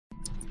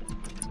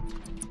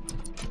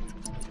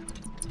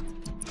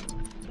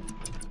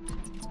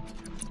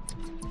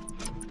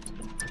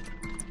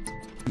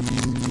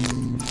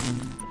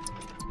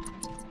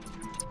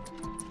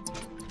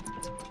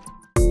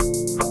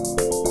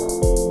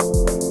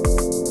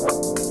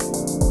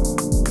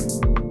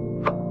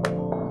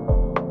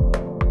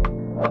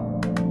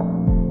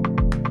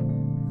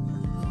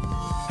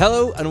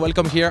Hello and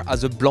welcome here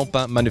at the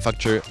Blancpain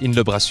manufacturer in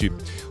Le Brassus.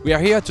 We are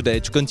here today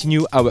to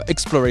continue our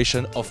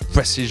exploration of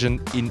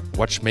precision in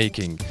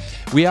watchmaking.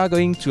 We are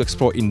going to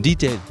explore in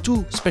detail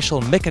two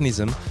special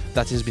mechanisms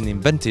that has been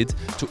invented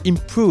to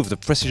improve the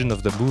precision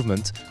of the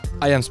movement.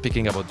 I am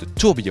speaking about the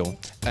tourbillon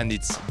and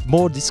its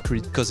more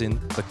discreet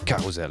cousin, the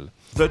carousel.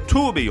 The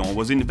tourbillon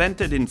was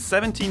invented in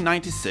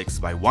 1796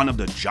 by one of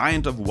the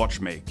giants of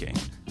watchmaking,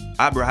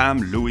 Abraham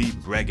Louis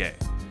Breguet.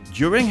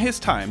 During his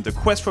time, the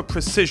quest for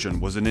precision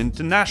was an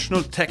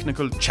international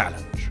technical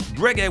challenge.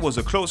 Breguet was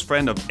a close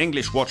friend of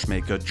English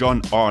watchmaker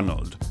John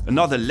Arnold,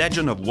 another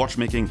legend of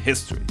watchmaking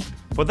history.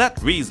 For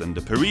that reason,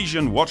 the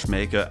Parisian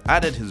watchmaker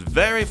added his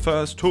very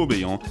first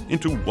tourbillon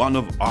into one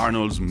of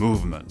Arnold's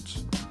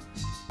movements.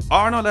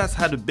 Arnold has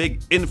had a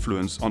big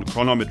influence on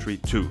chronometry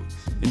too.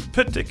 In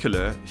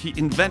particular, he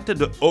invented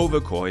the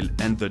overcoil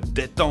and the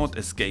détente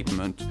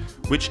escapement,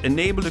 which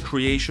enabled the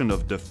creation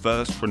of the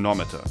first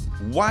chronometer.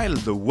 While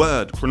the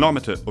word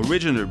chronometer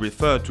originally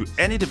referred to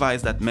any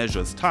device that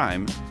measures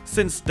time,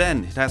 since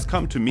then it has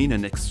come to mean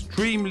an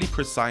extremely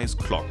precise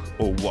clock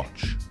or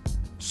watch.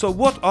 So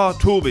what are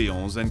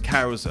tourbillons and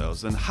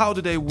carousels and how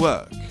do they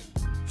work?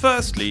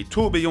 Firstly,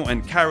 tourbillon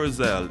and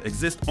carousel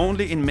exist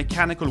only in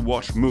mechanical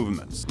watch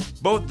movements.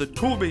 Both the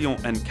tourbillon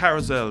and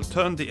carousel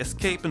turn the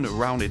escapement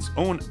around its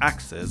own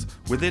axis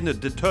within a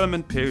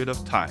determined period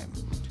of time.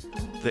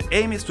 The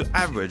aim is to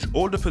average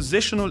all the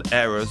positional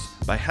errors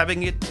by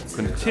having it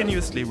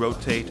continuously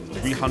rotate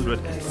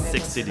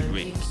 360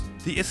 degrees.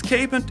 The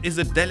escapement is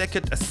a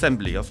delicate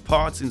assembly of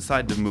parts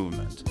inside the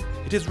movement.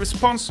 It is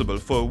responsible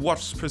for a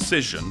watch's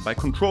precision by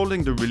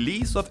controlling the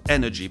release of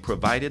energy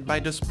provided by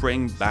the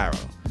spring barrel.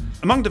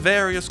 Among the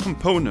various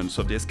components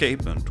of the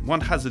escapement, one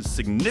has a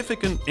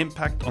significant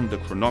impact on the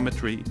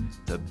chronometry,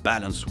 the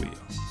balance wheel.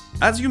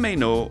 As you may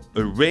know,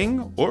 a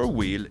ring or a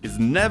wheel is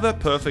never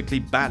perfectly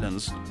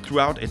balanced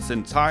throughout its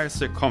entire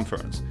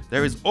circumference.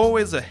 There is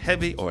always a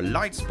heavy or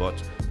light spot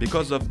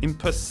because of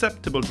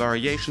imperceptible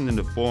variation in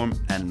the form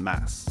and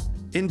mass.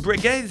 In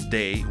Breguet's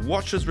day,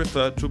 watches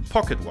referred to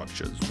pocket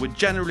watches, which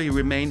generally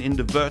remain in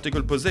the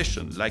vertical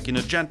position, like in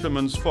a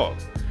gentleman's fob.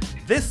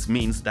 This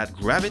means that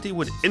gravity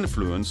would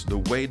influence the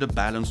way the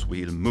balance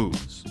wheel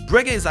moves.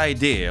 Breguet's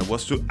idea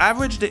was to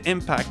average the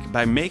impact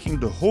by making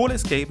the whole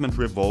escapement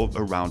revolve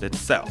around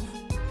itself.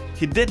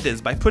 He did this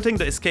by putting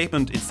the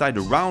escapement inside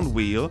a round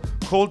wheel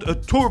called a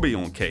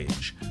tourbillon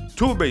cage.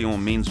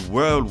 Tourbillon means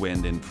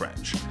whirlwind in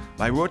French.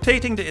 By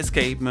rotating the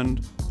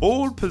escapement,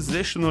 all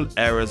positional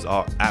errors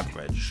are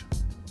averaged.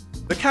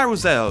 The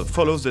carousel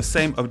follows the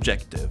same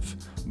objective.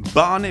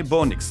 Barney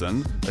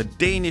Bonnickson, a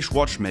Danish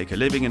watchmaker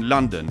living in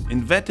London,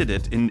 invented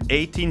it in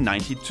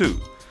 1892.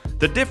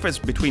 The difference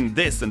between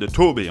this and the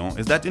tourbillon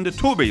is that in the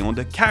tourbillon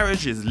the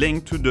carriage is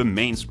linked to the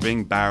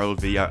mainspring barrel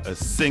via a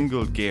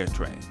single gear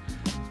train.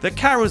 The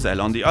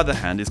carousel, on the other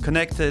hand, is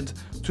connected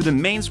to the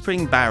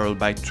mainspring barrel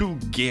by two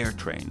gear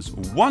trains,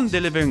 one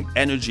delivering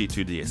energy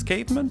to the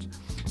escapement,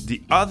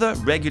 the other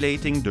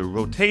regulating the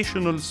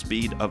rotational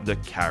speed of the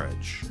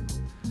carriage.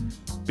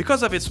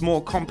 Because of its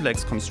more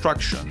complex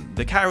construction,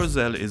 the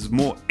carousel is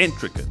more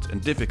intricate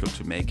and difficult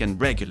to make and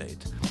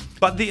regulate.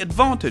 But the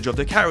advantage of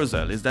the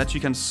carousel is that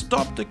you can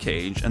stop the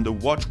cage and the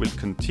watch will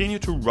continue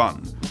to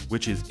run,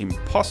 which is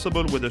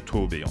impossible with a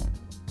tourbillon.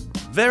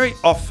 Very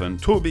often,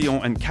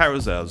 tourbillon and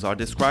carousels are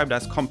described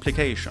as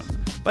complication,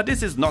 but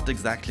this is not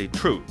exactly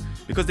true,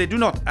 because they do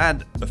not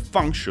add a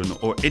function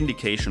or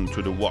indication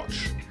to the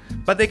watch.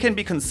 But they can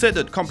be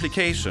considered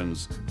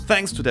complications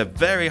thanks to their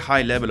very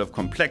high level of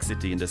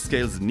complexity in the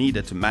skills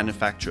needed to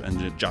manufacture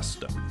and adjust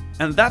them.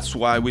 And that's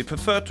why we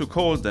prefer to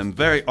call them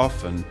very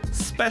often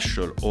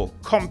special or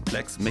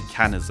complex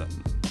mechanisms.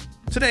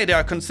 Today they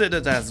are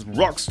considered as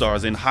rock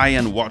stars in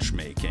high-end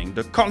watchmaking.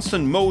 The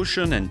constant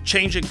motion and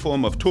changing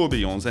form of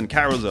tourbillons and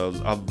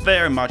carousels are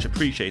very much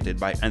appreciated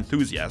by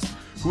enthusiasts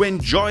who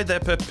enjoy their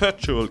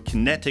perpetual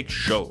kinetic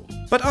show.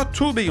 But are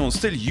tourbillons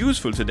still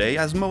useful today,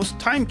 as most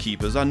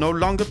timekeepers are no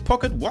longer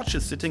pocket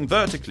watches sitting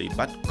vertically,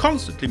 but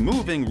constantly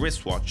moving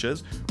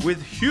wristwatches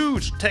with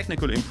huge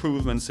technical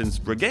improvements since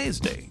Breguet's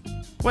day?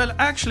 Well,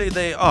 actually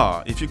they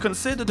are, if you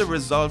consider the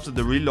results of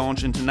the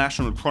relaunched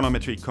International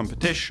Chronometry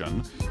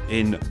Competition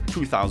in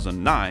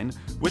 2009,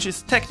 which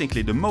is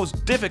technically the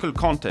most difficult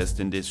contest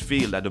in this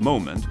field at the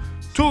moment.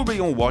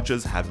 Tourbillon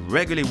watches have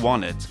regularly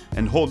won it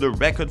and hold the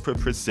record for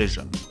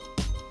precision.